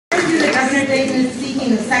Governor Dayton is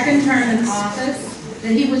seeking a second term in office,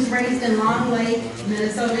 that he was raised in Long Lake,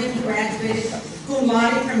 Minnesota. He graduated cum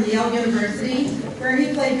laude from Yale University, where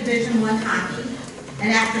he played Division I hockey.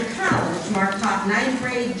 And after college, Mark taught 9th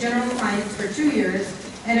grade general science for 2 years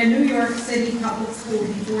at a New York City public school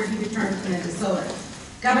before he returned to Minnesota.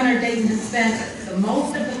 Governor Dayton has spent the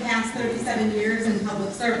most of the past 37 years in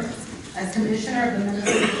public service as Commissioner of the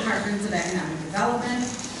Minnesota Departments of Economic Development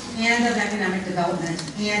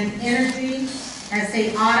and Energy, as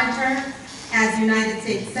State Auditor, as United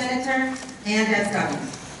States Senator, and as Governor.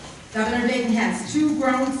 Governor Dayton has 2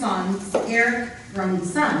 grown sons, Eric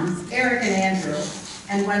and Andrew,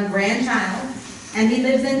 and 1 grandchild, and he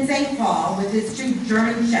lives in St. Paul with his 2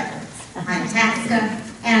 German shepherds, Itasca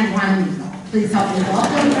and Juanito. Please help me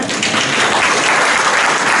welcome.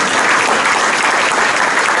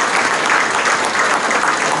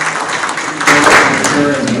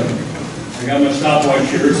 I got my stopwatch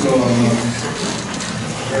here, so I'm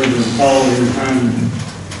ready to follow your time.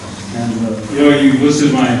 And you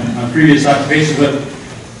listed my previous occupation, but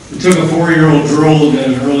it took a 4-year-old girl in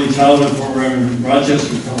an early childhood program in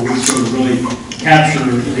Rochester a couple weeks ago to really capture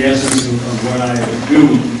the essence of what I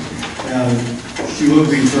do. She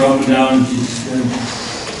looked me up and down and she said,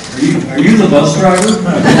 are you the bus driver?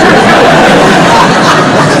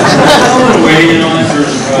 Away, after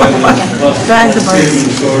the bus in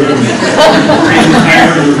Minnesota.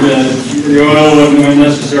 The oil wasn't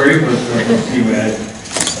necessary, but anyway, I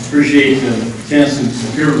appreciate the chance to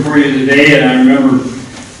appear before you today. And I remember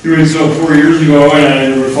doing so 4 years ago, and I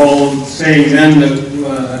recall saying then that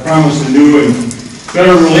I promised a new and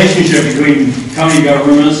better relationship between county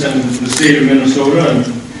governments and the state of Minnesota, and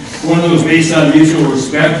one that was based on mutual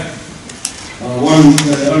respect, one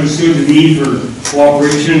that understood the need for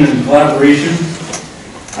cooperation and collaboration.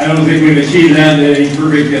 I don't think we've achieved that in any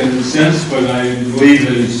perfect sense, but I believe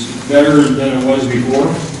that it's better than it was before.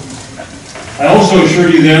 I also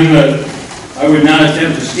assured you then that I would not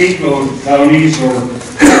attempt to scapegoat counties or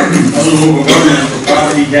other local governments for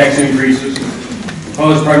property tax increases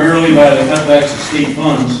caused primarily by the cutbacks of state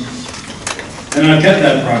funds, and I've kept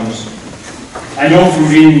that promise. I know from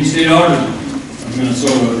being the state auditor of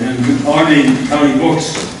Minnesota and auditing county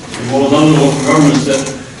books, as well as other local governments, that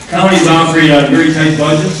counties operate on very tight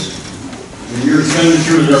budgets, and your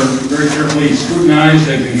expenditures are very carefully scrutinized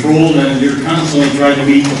and controlled, and you're constantly trying to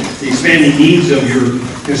meet the expanding needs of your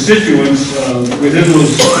constituents within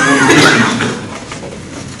those limitations.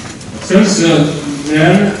 Since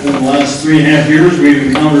then, in the last 3.5 years, we've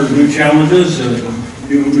encountered new challenges,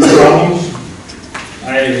 new problems.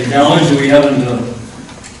 I acknowledge that we haven't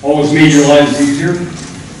always made your lives easier.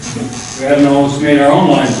 We haven't always made our own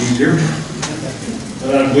lives easier.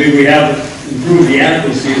 But I believe we have improved the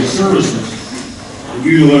adequacy of services that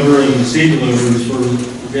you deliver and the state delivers for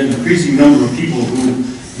an increasing number of people who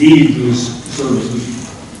need those services.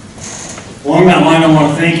 Along that line, I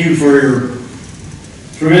want to thank you for your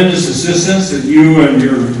tremendous assistance that you and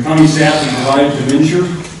your county staff have provided to Mincher.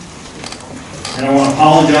 And I want to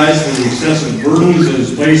apologize for the excessive burdens that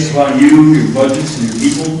is placed upon you, your budgets, and your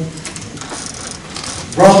people.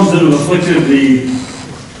 The problems that have afflicted the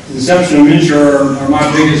inception of Mincher are my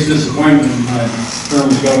biggest disappointment in my term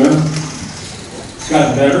as governor. It's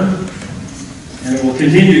gotten better, and it will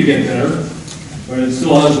continue to get better, but it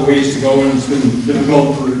still has a ways to go, and it's been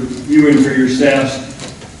difficult for you and for your staffs.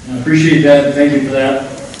 And I appreciate that, and thank you for that.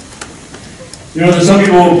 There's some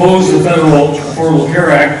people who oppose the federal Affordable Care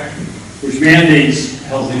Act, which mandates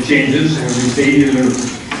health exchanges in every state, either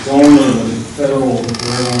its own or the federal or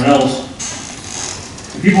everyone else.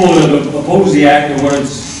 The people that oppose the act and what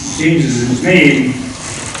its changes it's made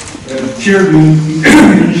have cheered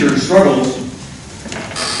Mincher's struggles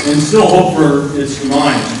and still hope for its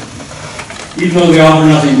demise. Even though they offer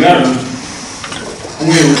nothing better,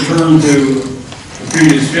 only a return to the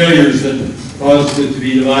previous failures that caused it to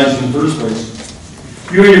be devised in the first place.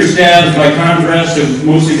 You and your staff, by contrast, have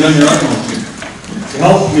mostly done your utmost to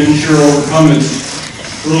help Mincher overcome its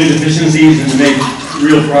early deficiencies and to make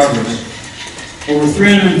real progress. Over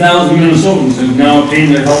 300,000 Minnesotans have now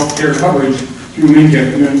obtained their health care coverage through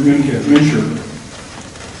Mincher.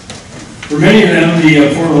 For many of them, the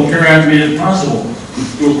Affordable Care Act made it possible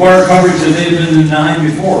to acquire coverage that they had been denied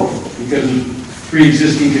before because of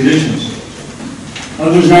pre-existing conditions.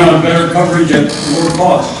 Others now have better coverage at lower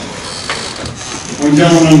cost. One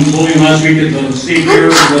gentleman told me last week at the state fair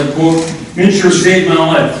that, quote, Mincher saved my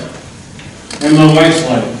life and my wife's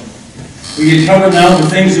life. We get covered now for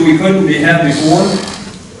things that we couldn't have before,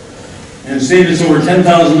 and saved us over $10,000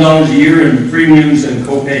 a year in premiums and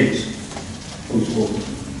co-pays.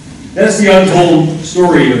 That's the untold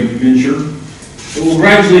story of Mincher. it will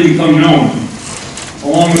gradually become known,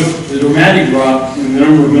 along with the dramatic drop in the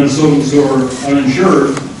number of Minnesotans who are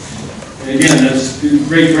uninsured. And again, that's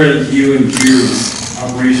great credit to you and to your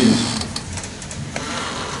operations.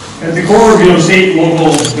 At the core of state and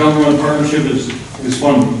local government partnership is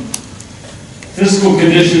funding. Fiscal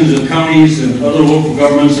conditions of counties and other local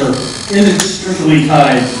governments are inextricably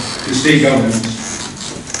tied to state governments.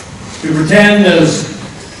 To pretend, as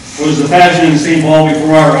was the fashion in St. Paul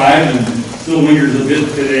before I arrived, and still lingers a bit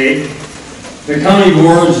today, the county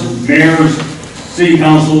boards, mayors, city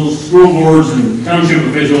councils, school boards, and township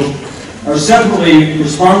officials are separately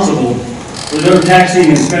responsible for their taxing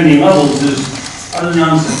and spending levels is utter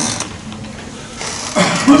nonsense.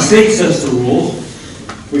 The state sets the rules,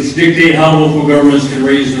 which dictate how local governments can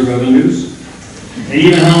raise their revenues, and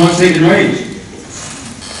even how much they can raise.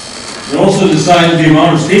 It also decides the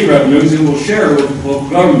amount of state revenues it will share with local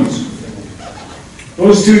governments.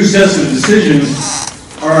 Those two sets of decisions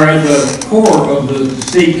are at the core of the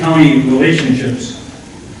state-county relationships.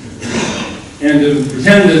 And to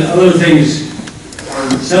pretend that other things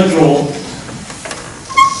are central,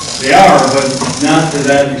 they are, but not to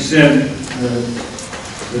that extent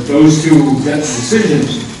that those two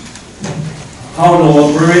decisions, how to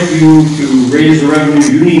permit you to raise the revenue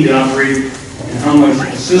you need to operate, and how much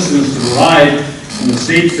assistance to provide in the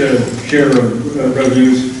state's share of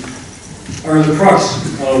revenues, are the crux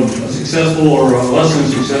of a successful or a less than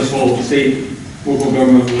successful state-local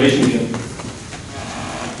government relationship.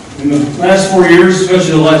 In the last 4 years,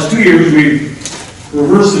 especially the last 2 years, we've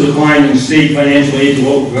reversed the decline in state financial aid to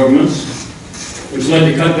local governments, which led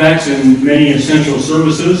to cutbacks in many essential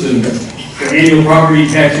services and annual property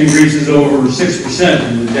tax increases over 6%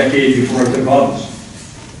 in the decade before I took office.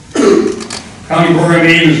 County program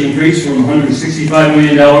aid has increased from $165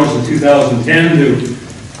 million in 2010 to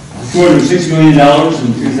 $206 million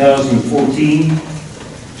in 2014.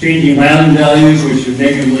 Changing land values, which have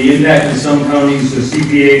negatively impacted some counties'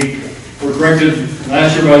 CPA, were corrected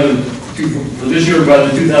this year by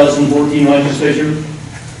the 2014 legislature.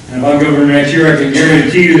 And if I'm governor next year, I can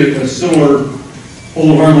guarantee you that a similar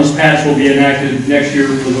hold harmless patch will be enacted next year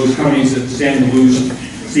for those counties that stand to lose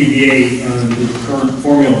CPA under the current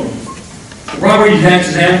formula. The property tax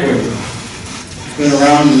is antiquated. It's been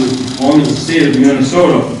around as long as the state of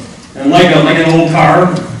Minnesota. And like an old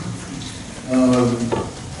car,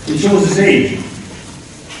 it shows its age.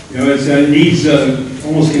 It needs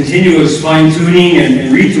almost continuous fine-tuning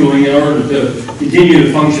and retooling in order to continue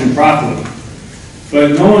to function properly.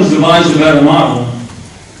 But no one's devised a better model,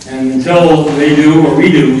 and until they do or we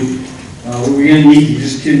do, we're going to need to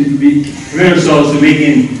just commit ourselves to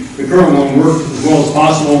making the current one work as well as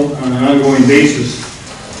possible on an ongoing basis.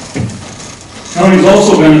 Counties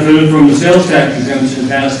also benefited from the sales tax exemption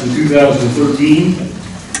passed in 2013.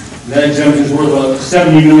 That exemption is worth about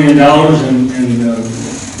 $70 million in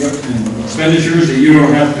expenditures that you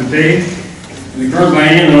don't have to pay. In the current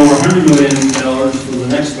biennium, over $100 million for the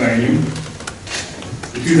next biennium.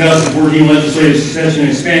 The 2014 legislative session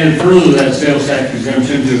expanded further that sales tax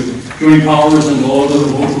exemption to joint powers and to all other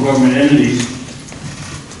local government entities.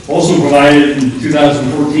 Also provided in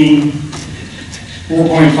 2014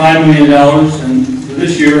 $4.5 million and for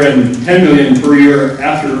this year and $10 million per year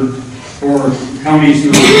after for counties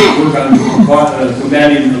who work on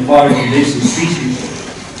combating aquatic invasive species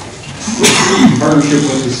in partnership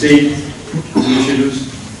with the state initiatives.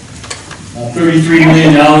 $33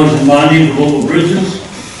 million in bonding for local bridges,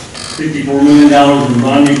 $54 million in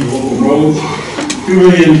bonding for local roads, $2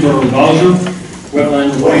 million for voucher,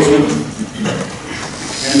 wetland replacement,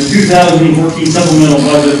 and the 2014 supplemental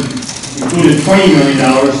budget included $20 million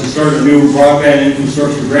to start a new broadband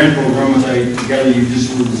infrastructure grant program, as I gather you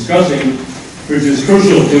just were discussing, which is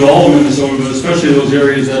crucial to all of Minnesota, but especially those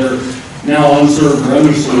areas that are now unserved or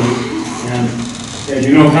underserved. And as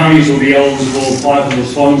you know, counties will be eligible to apply for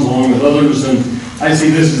those funds along with others, and I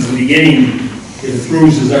see this as the beginning, if it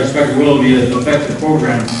proves as I expect it will be, an effective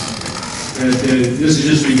program. This is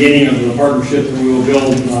just the beginning of the partnership that we will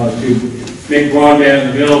build to make broadband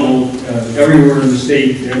available everywhere in the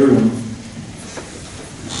state to everyone.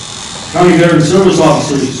 County Veteran Service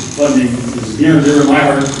Officers funding is near and dear to my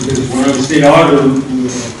heart because when I was state auditor,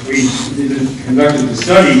 we conducted the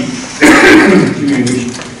study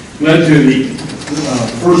which led to the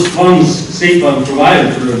first state funds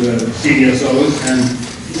provided for the CVSOs, and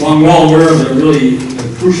I'm well aware of the really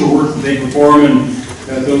crucial work that they perform, and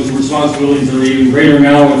that those responsibilities are even greater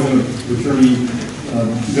now with the returning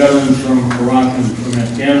veterans from Iraq and from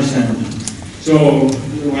Afghanistan. So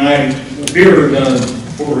when I appeared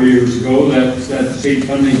 4 years ago, that state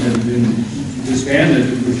funding had been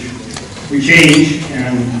disbanded, which we changed,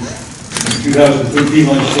 and 2013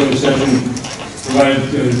 legislative session provided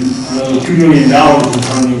another $2 million in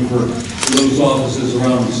funding for those offices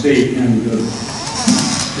around the state, and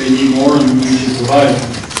they need more, and we should provide it.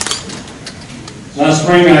 Last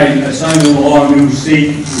spring, I signed into law a new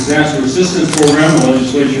state disaster assistance program. The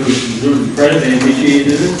legislature deserves credit; they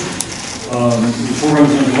initiated it. The program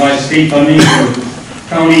is going to provide state funding for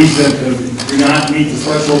counties that do not meet the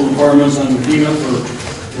threshold requirements on the FEMA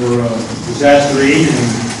for disaster aid, and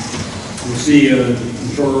we'll see in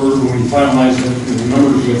short order when we finalize the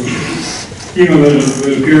numbers with FEMA. But it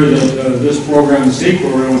would appear that this program, the state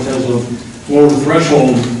program, which has a lower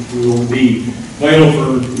threshold, will be vital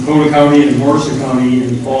for Dakota County and Morrison County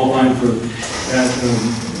in qualifying for that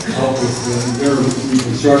help with their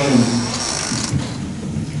reconstruction.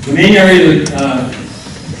 The main area that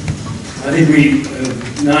I think we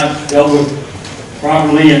have not dealt with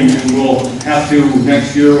properly, and we'll have to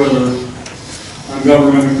next year, whether I'm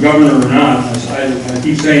governor or not. I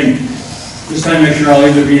keep saying this time next year I'll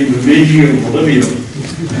either be in Bemidji or Bolivia.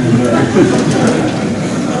 And,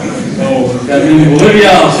 so if that's in Bolivia,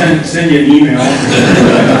 I'll send you an email.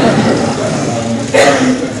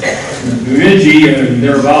 Bemidji and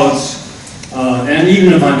thereabouts, and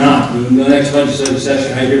even if I'm not, in the next legislative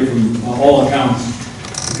session I hear from all accounts,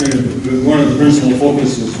 one of the principal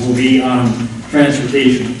focuses will be on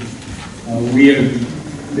transportation. We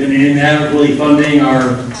have been inadequately funding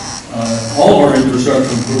all of our infrastructure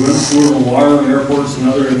improvements, sewer and water, airports, and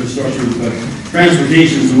other infrastructure, but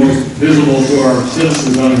transportation is the most visible to our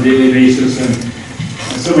citizens on a daily basis, and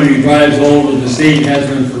somebody who drives all over the state has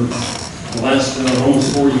been for the last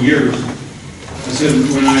almost 40 years. I said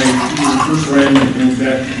when I first ran and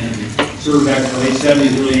served back in the late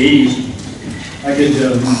 70s, early 80s, I could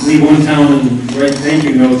leave one town and write thank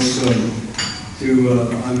you notes on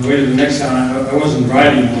the way to the next town. I wasn't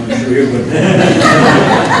driving, I want to show you, but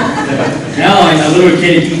now I literally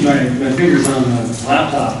can't keep my fingers on the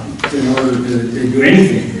laptop in order to do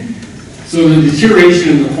anything. So the deterioration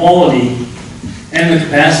in the quality and the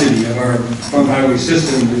capacity of our front highway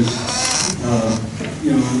system is,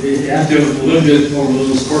 you have to live it over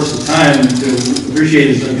the course of time to appreciate,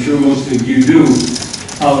 as I'm sure most of you do,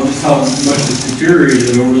 just how much it's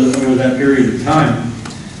deteriorated over that period of time.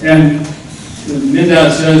 And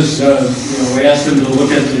MnDOT says, we asked them to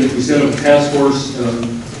look at we set up a task force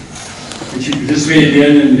which you participated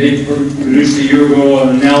in, and they produced a year ago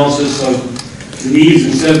an analysis of the needs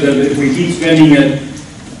and said that if we keep spending at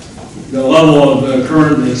the level of the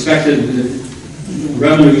current expected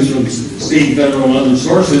revenues from state, federal, and other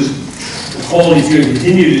sources, the quality is going to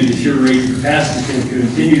continue to deteriorate, the capacity is going to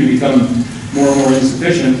continue to become more and more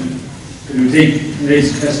insufficient. It would take, they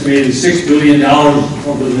estimated $6 billion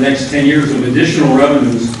over the next 10 years of additional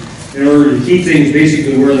revenues in order to keep things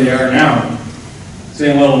basically where they are now.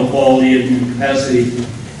 Same level of quality and capacity.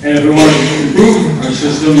 And if we want to improve our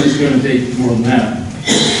system, it's going to take more than that.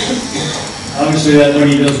 Obviously, that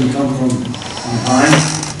money doesn't come from time.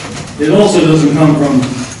 It also doesn't come from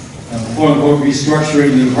quote-unquote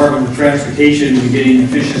restructuring the Department of Transportation and getting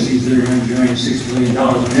efficiencies that are going to generate $6 billion.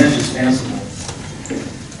 I mean, that's just fanciful.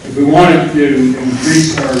 If we wanted to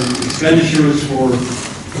increase our expenditures for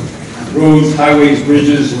roads, highways,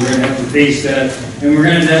 bridges, we're going to have to face that, and we're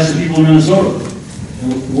going to have to ask the people in Minnesota,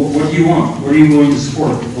 what do you want? What are you willing to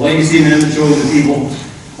support? The legacy amendment shows that people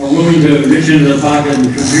are willing to reach into their pocket and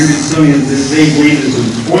contribute something that they believe is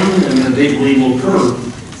important and that they believe will occur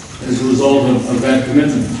as a result of that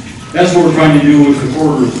commitment. That's what we're trying to do with the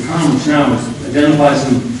corridors of commerce now, is identify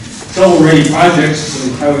some shovel-ready projects,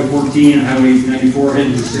 like Highway 14 and Highway 94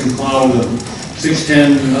 heading to St. Cloud,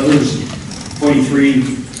 610 and others,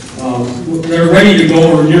 23. They're ready to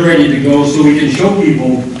go or near ready to go, so we can show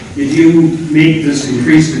people if you make this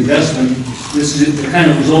increased investment, this is the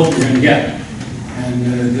kind of result you're going to get.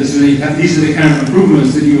 And these are the kind of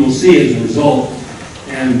improvements that you will see as a result.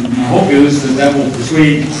 And my hope is that will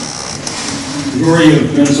persuade the majority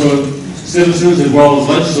of Minnesota citizens as well as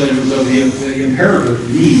legislators of the imperative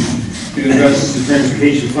need to address the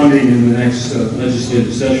transportation funding in the next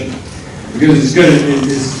legislative session. Because it's going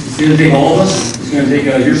to take all of us. It's going to take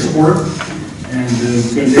your support, and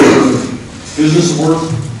it's going to take business support,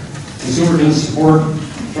 consumer support,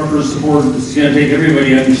 trucker support. It's going to take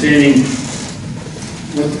everybody understanding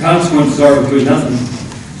what the consequences are of doing nothing,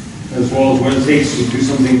 as well as what it takes to do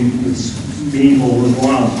something that's meaningful and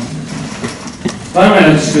worthwhile. Finally,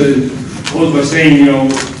 I'd just close by saying,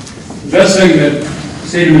 the best thing that the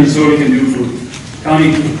state of Minnesota can do for county,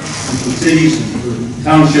 and for cities, and for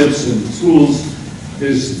townships and schools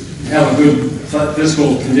is have a good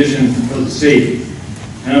fiscal condition for the state.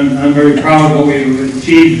 And I'm very proud of what we've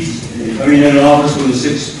achieved coming into office with a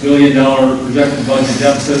 $6 billion projected budget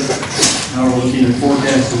deficit. Now we're looking at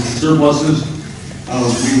forecasted surpluses.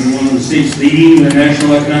 We've been one of the states leading the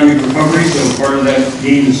national economic recovery, so part of that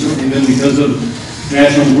gain has certainly been because of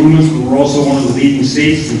national improvements, but we're also one of the leading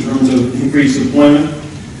states in terms of increased employment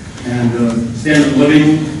and standard of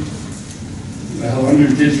living.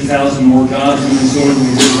 150,000 more jobs in Minnesota than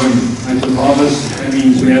we did when I took office. That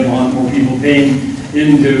means we have a lot more people paying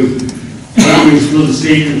into revenues for the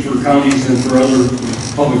state and for counties and for other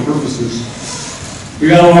public purposes. We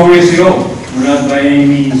got a long ways to go. We're not by any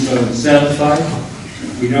means satisfied.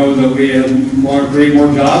 We know that we want to create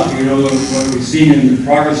more jobs. We know that what we've seen in the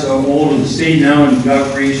progress of all over the state now in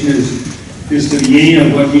job creation is the beginning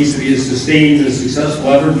of what needs to be a sustained and successful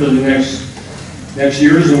effort for the next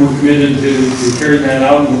years, and we're committed to carry that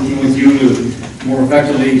out and working with you to more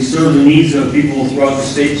effectively serve the needs of people throughout the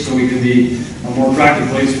state so we can be a more attractive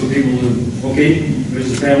place for people to locate,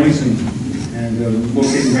 visit families, and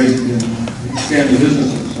locate and raise and expand their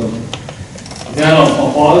businesses. So with that,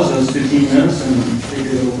 I'll pause. That's 15 minutes and take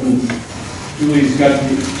it open. Julie's got,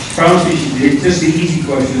 she promised me she'd take just the easy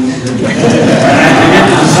questions. And I get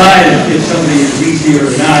to decide if somebody is easy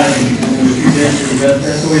or not.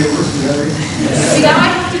 That's the way it works. Is that right? See, now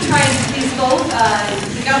I have to try and please both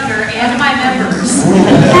the governor and my members.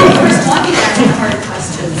 First one, you asked a hard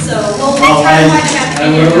question, so we'll try to find out.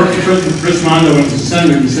 I worked with Chris Mondo when he was a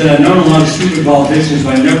senator. He said, I've known a lot of stupid politicians,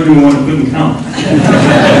 but I never knew one who couldn't count. So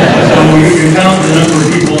you can count the number of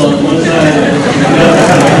people on one side and the other.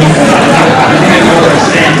 I think I know where I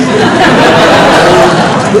stand.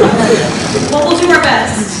 Well, we'll do our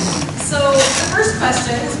best. So the first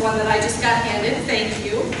question is one that I just got handed. Thank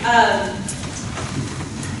you.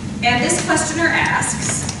 And this questioner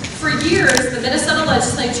asks, for years, the Minnesota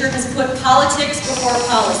legislature has put politics before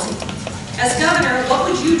policy. As governor, what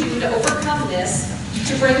would you do to overcome this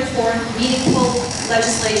to bring forth meaningful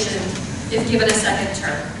legislation if given a second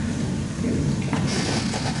term?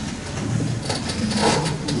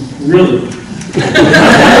 Really?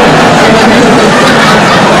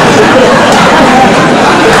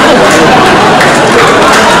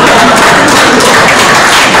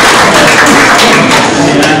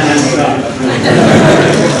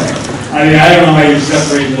 I mean, I don't know how you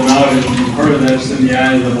separate them out, and part of that's in the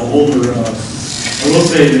eye of the beholder. I will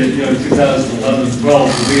say that, 2011-12,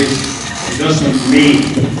 the biggest adjustment for me,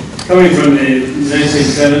 coming from the United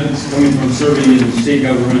States Senate, coming from serving in the state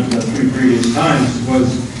government 3 previous times,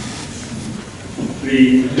 was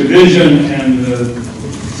the division and the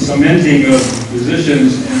cementing of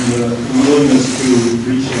positions and the willingness to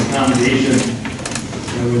reach an accommodation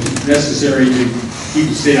that was necessary to keep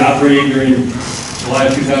the state operating during July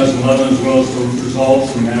of 2011, as well as to resolve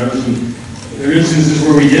some matters. And there are instances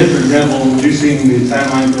where we did, for example, reducing the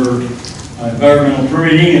timeline for environmental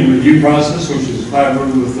permitting and review process, which is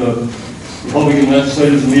collaborated with Republican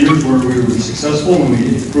legislators and leaders, where we were successful and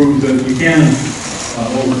we proved that we can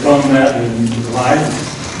overcome that and provide.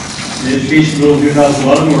 The education bill of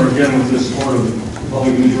 2011, where again with the support of the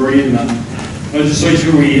Republican majority in the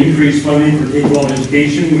legislature, we increased funding for K-12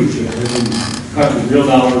 education, which has been cut with real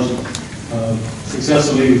dollars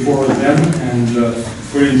successively before them, and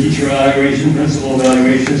put in teacher evaluation, principal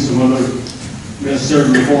evaluation, some other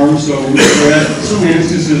necessary reforms. So we're at so many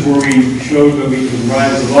instances where we showed that we can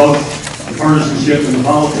rise above the partisanship and the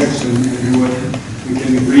politics and do what we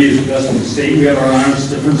can agree is best for the state. We have our honest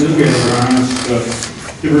differences, we have our honest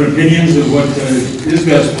different opinions of what is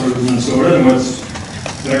best for Minnesota and what's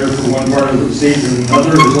better for one part of the state than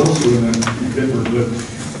another is also different.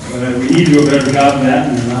 But we need to do a better job of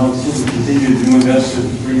that, and I'll still continue to do my best to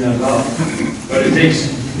bring that about. But it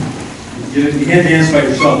takes, you can't dance by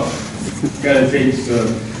yourself. You've got to take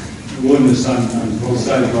willingness on both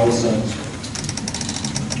sides or all sides.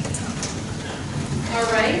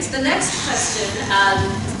 All right, the next question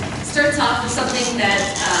starts off with something that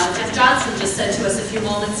Jeff Johnson just said to us a few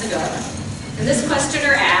moments ago. And this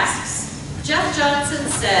questioner asks, Jeff Johnson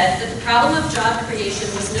said that the problem of job creation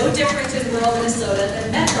was no different in rural Minnesota than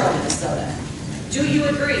metro Minnesota. Do you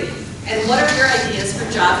agree? And what are your ideas for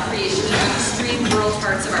job creation in the extreme rural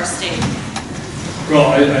parts of our state?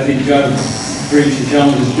 Well, I think job creation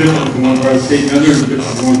challenge is different from one part of the state and another, is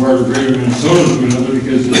different from one part of greater Minnesota to another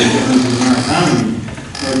because of the differences in our economy.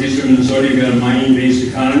 Northeastern Minnesota, you've got a mining-based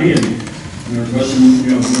economy, and northwestern,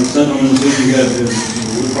 central Minnesota, you got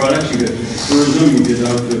wood products, you got tourism, you get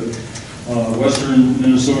out to western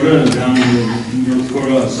Minnesota and down in the North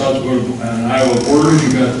Dakota, South Dakota, and Iowa borders.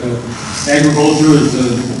 You've got agriculture as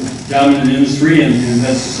a dominant industry, and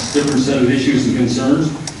that's a different set of issues and concerns.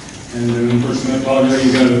 And then, of course, out there,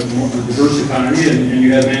 you've got a more diverse economy, and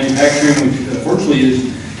you have manufacturing, which fortunately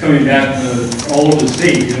is coming back all over the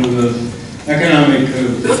state. You know, the economic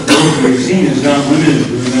growth we've seen is not limited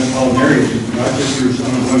to the metropolitan areas. Rochester's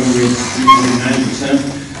unemployment rate is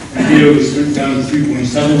 3.9%. It was down to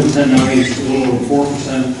 3.7%. Now it's a little over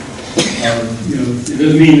 4%. You know, it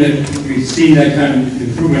doesn't mean that we've seen that kind of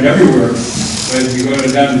improvement everywhere. But if you go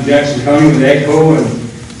down to Jackson County with AGCO and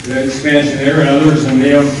the expansion there and others, and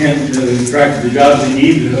they can't attract the jobs they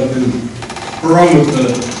need. Up in Perham with the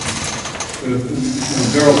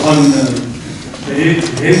Barrel Fund, the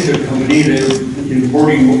Higship company, they're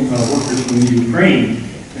importing workers from Ukraine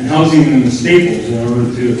and housing them in the Staples in order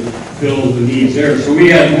to fill the needs there. So we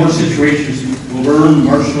had more situations. Laverne,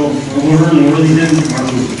 Marshall, Laverne and Worthington,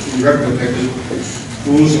 Marshall was directly affected.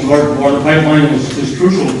 Lewis and Clark water pipeline was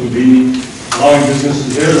crucial to be allowing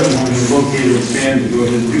businesses there that wanted to locate or expand to go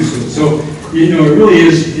ahead and do so. So, you know, it really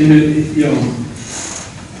is in the, you know,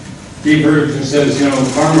 Dave Ferguson says, you know,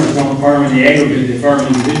 farmers don't farm in the aggregate, they farm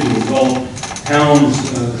individuals. All towns,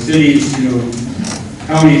 cities, you know,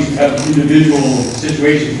 counties have individual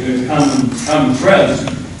situations, common threads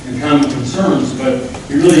and common concerns, but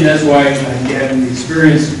really that's why I have an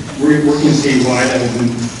experience working statewide. I've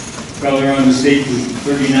been traveling around the state for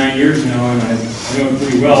 39 years now, and I know it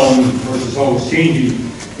pretty well, and of course it's always changing,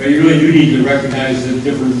 but you really do need to recognize the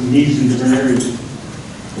different needs in different areas.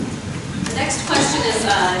 The next question is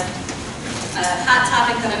a hot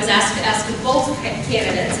topic that I was asked to ask of both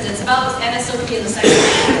candidates, and it's about NSOP in the sex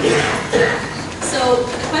offender. So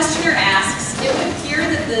the questioner asks, it would appear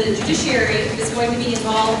that the judiciary is going to be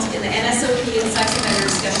involved in the NSOP and sex offender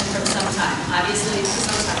discussion for some time. Obviously,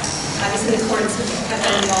 the courts have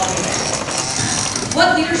been involved in it.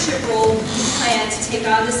 What leadership role do you plan to take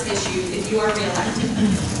on this issue if you are reelected?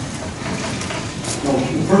 Well,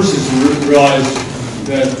 first is to realize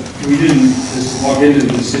that we didn't just walk into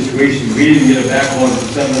this situation. We didn't get a backlog of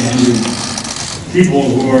 700 people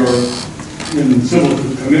who are in civil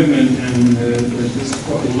commitment, and at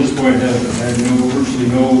this point had virtually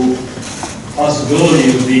no possibility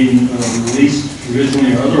of being released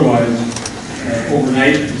provisionally or otherwise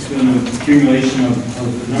overnight. It's been an accumulation of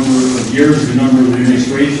a number of years, a number of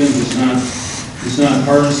administrations. It's not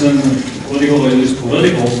partisan, political. It is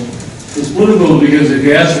political. It's political because if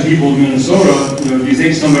you ask the people of Minnesota, you know, do you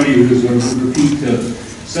think somebody who is a repeat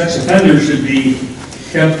sex offender should be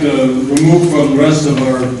kept removed from the rest of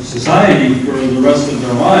our society for the rest of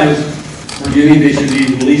their lives, or do you think they should be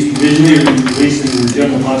released provisionally or released into the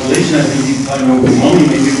general population? I think you probably know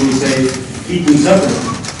overwhelmingly people would say keep them separate.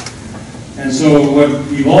 And so what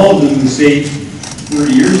evolved in the state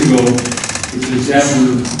 30 years ago, which is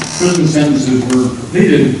after prison sentences were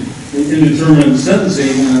completed, indeterminate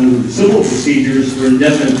sentencing under civil procedures for an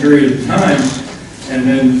indefinite period of time, and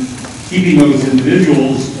then keeping those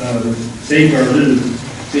individuals safeguarded,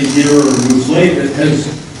 St. Peter or Moose Lake, that has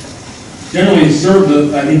generally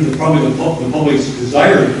served, I think, probably the public's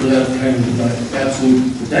desire for that kind of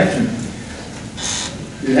absolute protection.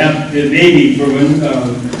 It may be proven,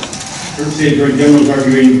 State Attorney General is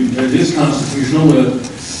arguing that it is constitutional, the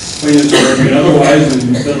plaintiffs are arguing otherwise,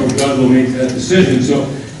 and the federal judge will make that decision. So,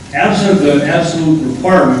 absent the absolute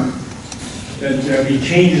requirement that there be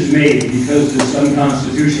changes made because it's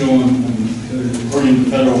unconstitutional according to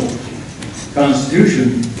the federal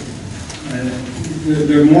Constitution,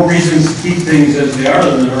 there are more reasons to keep things as they are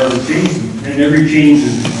than there are to change them. And every change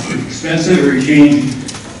is expensive, every change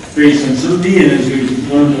creates uncertainty, and as we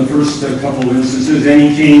learned in the first couple of instances,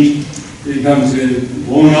 any change becomes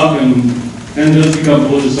blown up and then does become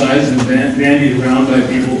politicized and bandied around by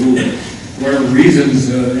people who, for whatever reasons,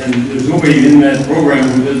 and there's nobody in that program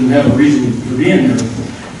who doesn't have a reason for being there.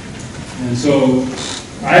 And so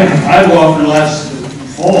I've offered last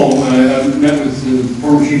fall when I met with the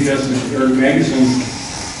former Chief Justice Eric Magnuson,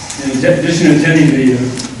 in addition to attending the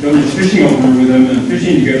governor's fishing opener with him and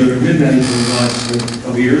fishing together at midnight for the last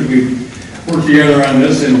couple of years, we worked together on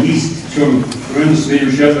this, and he's shown tremendous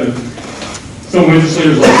leadership, and some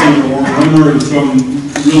legislators like Senator Warren Hunter have shown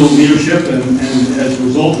real leadership, and as a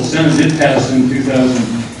result, the Senate did pass in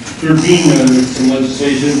 2013 some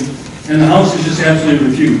legislation, and the House has just absolutely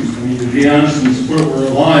refused. I mean, to be honest, and support where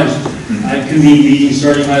it lies, I convened meetings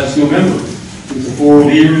starting last November with the 4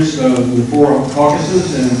 leaders, the 4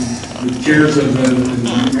 caucuses, and the chairs of the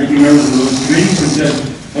ranking members of those committees, and said,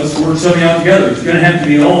 let's work something out together. It's going to have to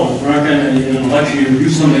be all of us. We're not going to, in an election year, do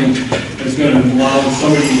something that's going to allow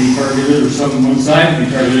somebody to be targeted or one side to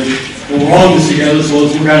be targeted. But we're all in this together, so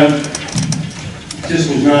let's work on it. This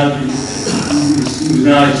was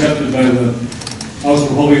not accepted by the House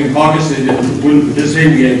Republican Caucus. They wouldn't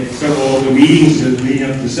participate. We had several other meetings leading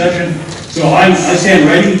up to the session. So I stand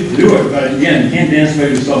ready to do it, but again, you can't dance by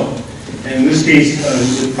yourself. And in this case,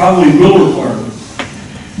 it probably will require a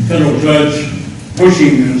federal judge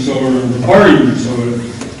pushing Minnesota or requiring Minnesota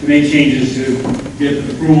to make changes to get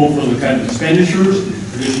approval for the kind of expenditures,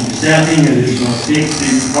 additional staffing, additional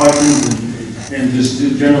safety precautions, and just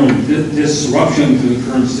general disruption to the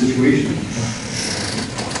current situation.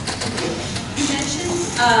 You mentioned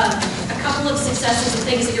a couple of successes and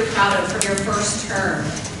things that you're proud of from your first term,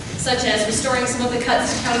 such as restoring some of the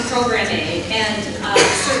cuts to county program aid and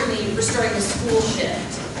certainly restoring the school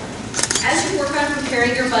shift. As you work on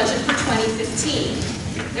preparing your budget for 2015,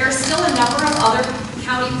 there are still a number of other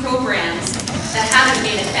county programs that haven't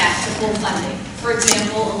made it back to full funding. For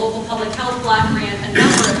example, a local public health block grant, a number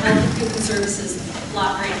of health and human services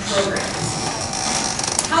block grant programs.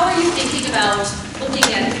 How are you thinking about looking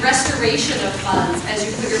at restoration of funds as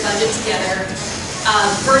you put your budget together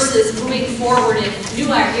versus moving forward in new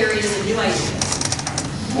areas and new ideas?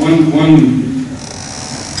 One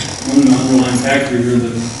underlying factor here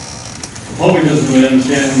that the public doesn't really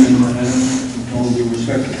understand, and all due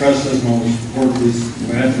respect, the press doesn't always support these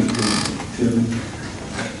management to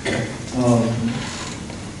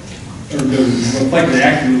reflect it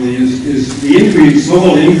accurately is the increase,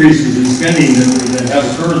 so-called increases in spending that have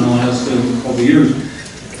occurred in the last couple of years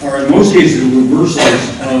are in most cases reversals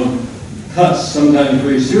of cuts, sometimes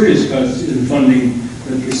very serious cuts in funding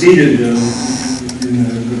that preceded in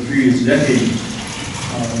the previous decade.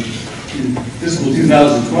 In fiscal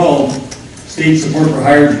 2012, state support for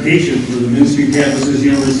higher education for the Main Street campuses,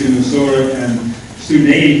 University of Minnesota, and student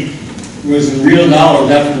aid was in real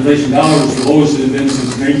dollars, after inflation dollars, the lowest it had been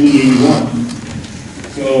since 1981.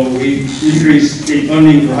 So we increased state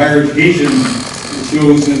funding for higher education. It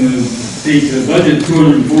shows in the state budget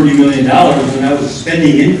 $240 million, and that was a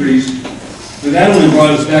spending increase. But that only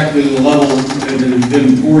brought us back to the level that it had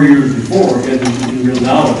been 4 years before, in real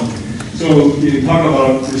dollars. So you talk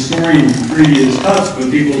about restoring previous cuts,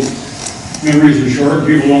 but people's memories are short.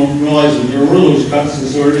 People don't realize that there were those cuts, and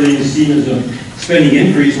so everything is seen as a spending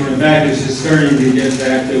increase, when in fact it's just starting to get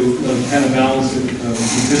back to the kind of balance that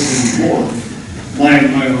existed before.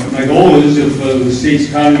 My goal is, if the state's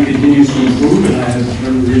economy continues to improve, and I have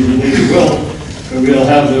every reason to believe it will, that we'll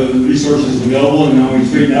have the resources available, and now we've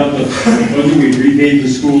straightened out the budget, we've repaid the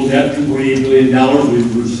school debt, $2.8 billion,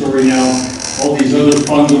 we're restoring now all these other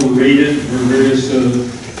funds that were rated for various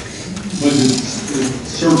budget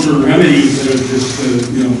short-term remedies that have just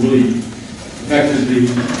really affected the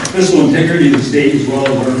fiscal integrity of the state, as well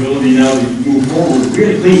as our ability now to move forward. We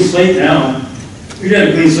had a clean slate now. We had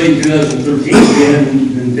a clean slate in 2013. We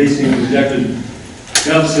hadn't been facing a projected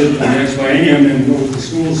deficit for the next biennium, and with the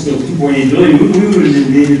school still $2.8 billion, we wouldn't have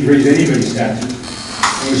needed to raise anybody's taxes.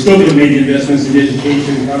 And we still could have made the investments in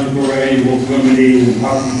education, county program, local government aid, and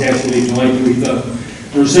property tax relief, like we thought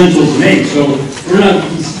were essential to make. So we're not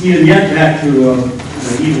even yet back to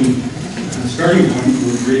even starting point.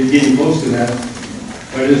 We're getting close to that.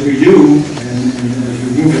 But as we do, and as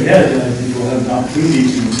we move ahead, I think we'll have an opportunity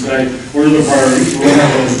to decide what are the priorities. We'll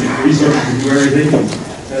have the resources to do everything.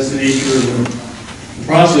 That's the nature of the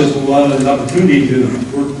process. We'll have an opportunity to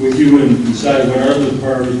work with you and decide what are the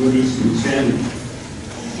priorities, what needs to be expanded.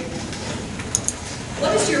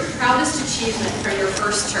 What is your proudest achievement for your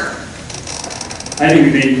first term? I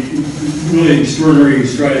think we made really extraordinary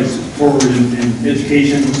strides forward in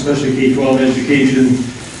education, especially K-12 education.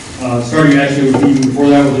 Starting actually with, even before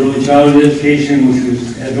that, with early childhood education, which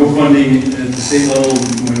had no funding at the state level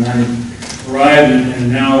when I arrived,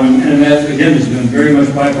 and now, and that again has been very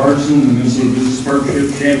much bipartisan. The Minnesota Business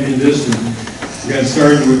Partnership championed this, and we got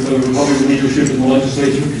started with the Republican leadership in the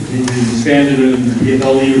legislature, continued to expand it in the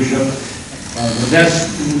DFL leadership. But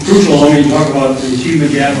that's crucial. I mean, talk about the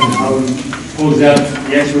achievement gap and how we close out.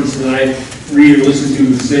 The experts that I read or listen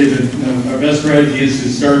to say that our best strategy is to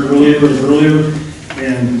start earlier and earlier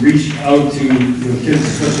and reach out to kids,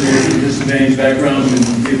 especially in disadvantaged backgrounds,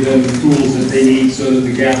 and give them the tools that they need so that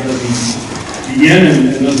the gap doesn't begin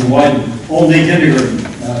and doesn't widen. All-day kindergarten.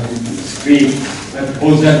 I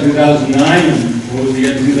proposed that in 2009 and proposed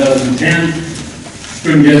it in 2010.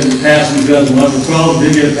 Couldn't get it passed in 2011-12,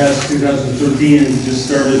 did get it passed in 2013, and just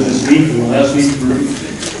started this week or last week.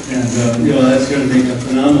 And that's going to make a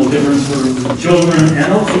phenomenal difference for the children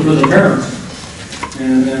and also for the parents.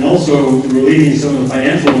 And also relieving some of the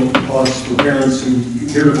financial costs for parents who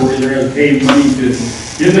heretofore either have to pay money to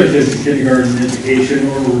give their kids a kindergarten education,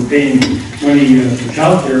 or we're paying money for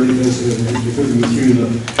child care because they couldn't go through the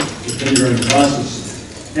kindergarten process.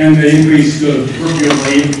 And the increased curriculum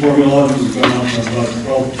aid formula has gone up about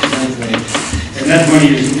 12%. And that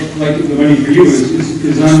money is, like the money for you,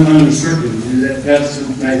 is unrestricted. That's,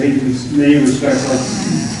 I think, in many respects, like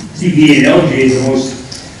CPA and LGA, the most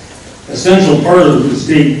essential part of the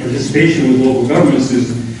state participation with local governments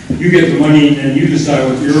is you get the money and you decide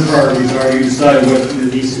what your priorities are, you decide what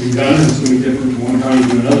needs to be done, and it's going to be different from one county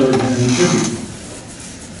to another, and it should be.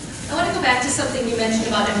 I want to go back to something you mentioned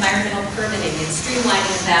about environmental permitting and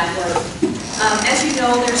streamlining that work. As you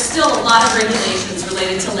know, there's still a lot of regulations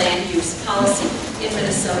related to land use policy in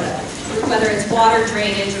Minnesota, whether it's water,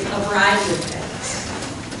 drainage, or a variety of things.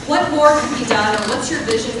 What more can be done, or what's your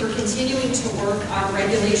vision for continuing to work on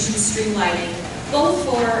regulation streamlining, both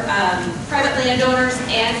for private landowners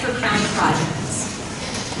and for county projects?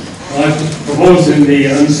 Well, I proposed in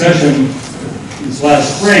the session this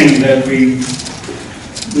last spring that we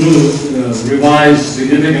revise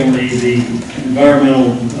significantly the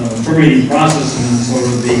environmental permitting process, and sort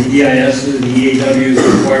of the EIS and the EAWs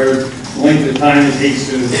required, the length of time it takes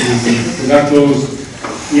to conduct those.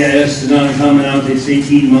 EIS to non-common out takes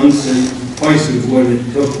 18 months, and twice of what it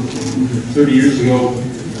took 30 years ago.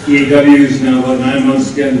 EAWs now about 9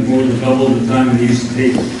 months, getting more than double the time it used to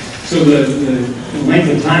take. So the length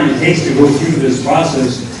of time it takes to go through this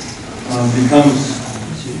process becomes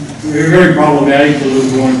very problematic for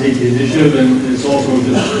those who want to take the initiative, and it's also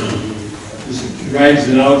just drags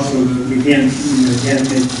it out so that we can't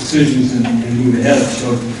make decisions and move ahead.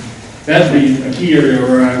 So that's a key area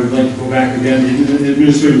where I would like to go back again.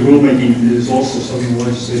 Administrative rulemaking is also something the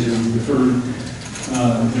legislature referred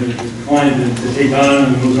the client to take on,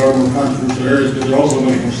 and those are more controversial areas, but they're also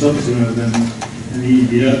much more substantive and need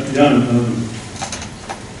to be done.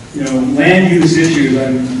 Land use issues,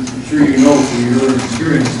 I'm sure you know from your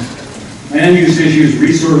experience, land use issues,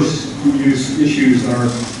 resource use issues are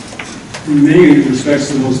in many respects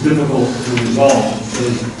the most difficult to resolve,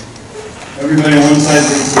 because everybody on one side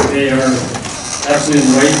thinks that they are absolutely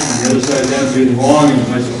in the right, and the other side is absolutely wrong, and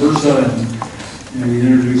vice versa, and we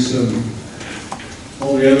introduce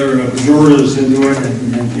all the other pejoratives into it,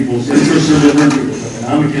 and people's interests are different, people's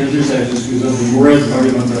economic interests. I just was up in Moorhead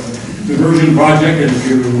talking about the diversion project, and if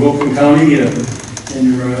you're in Wilkin County and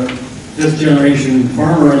you're a fifth-generation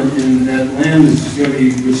farmer, and that land is going to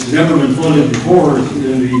be, which has never been flooded before, is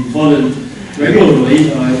going to be flooded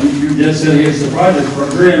regularly, you're dead set against the project for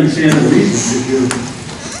a very understandable reason. If you're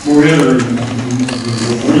Moorhead or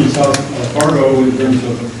in South Fargo in terms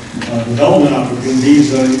of development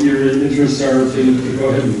opportunities, your interests are to go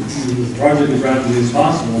ahead and do the project as rapidly as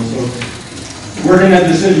possible. So working that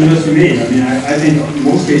decision is for me. I mean, I think in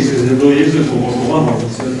most cases it really is at the local level.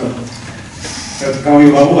 It's at the county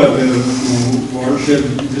level, at the watershed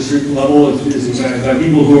district level. It's by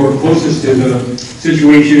people who are closest to the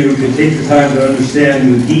situation, who can take the time to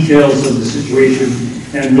understand the details of the situation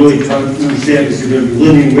and really try to understand, because you're going to be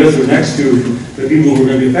living with or next to the people who are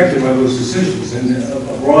going to be affected by those decisions. And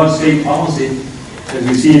a broad state policy, as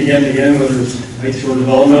we've seen again and again, whether it's lakeshore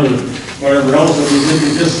development or whatever else,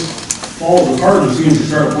 it just falls apart as soon as you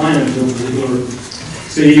start applying it to a particular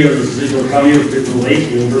city or a particular county or a particular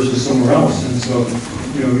lake versus somewhere else. And so,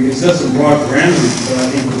 we can set some broad parameters, but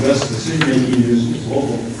I think the best decision making is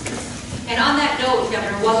local. And on that note,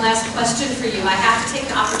 Governor, one last question for you. I have to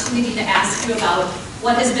take the opportunity to ask you about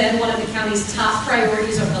what has been one of the county's top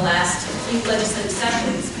priorities over the last few legislative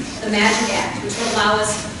sessions, the MAGIC Act, which will allow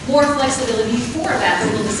us more flexibility for that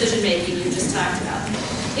local decision-making you just talked about.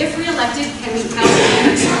 If re-elected, can we count on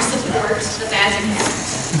you to support the MAGIC Act?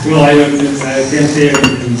 Well, I can't say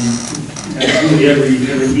absolutely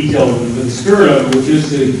every detail, but the spirit of it, which is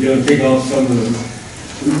to take off some of the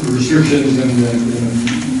restrictions and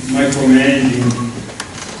micromanaging,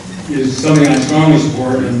 is something I strongly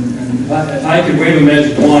support. And if I could wave a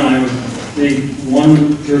magic wand, I would make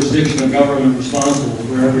one jurisdiction of government responsible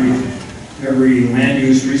for every land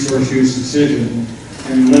use, resource use decision,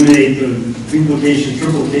 and eliminate the duplication,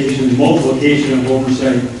 triplication, multiplication of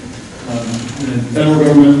oversight. The federal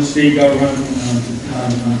government, state government,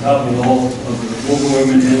 on top of all of the local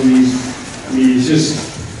government entities. I mean, it's just,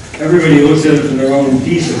 everybody looks at it in their own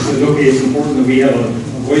piece and says, okay, it's important that we have a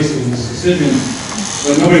voice in this decision,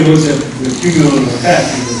 but nobody looks at the cumulative effect,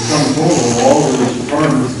 the sum total of all of those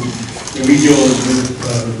requirements. And we deal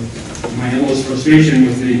with my endless frustration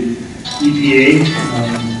with the EPA.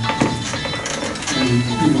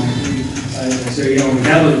 I say, we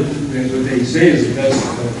have what they say is the best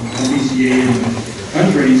BCA in the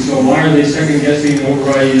country, so why are they second guessing and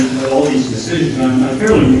overriding all these decisions on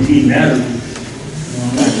fairly routine matters?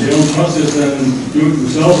 If they don't trust us, then do it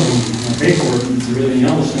themselves and pay for it and everything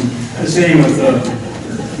else. And the same with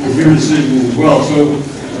your decisions as well. So,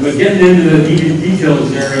 but getting into the details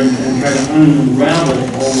there and trying to unravel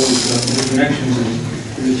all those connections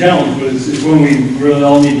is a challenge, but it's one we really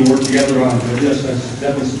all need to work together on. But yes, I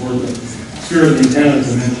definitely support the spirit and intent of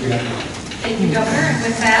the MAGIC Act. Thank you, Governor. And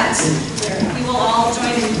with that, we will all join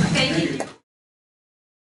in thanking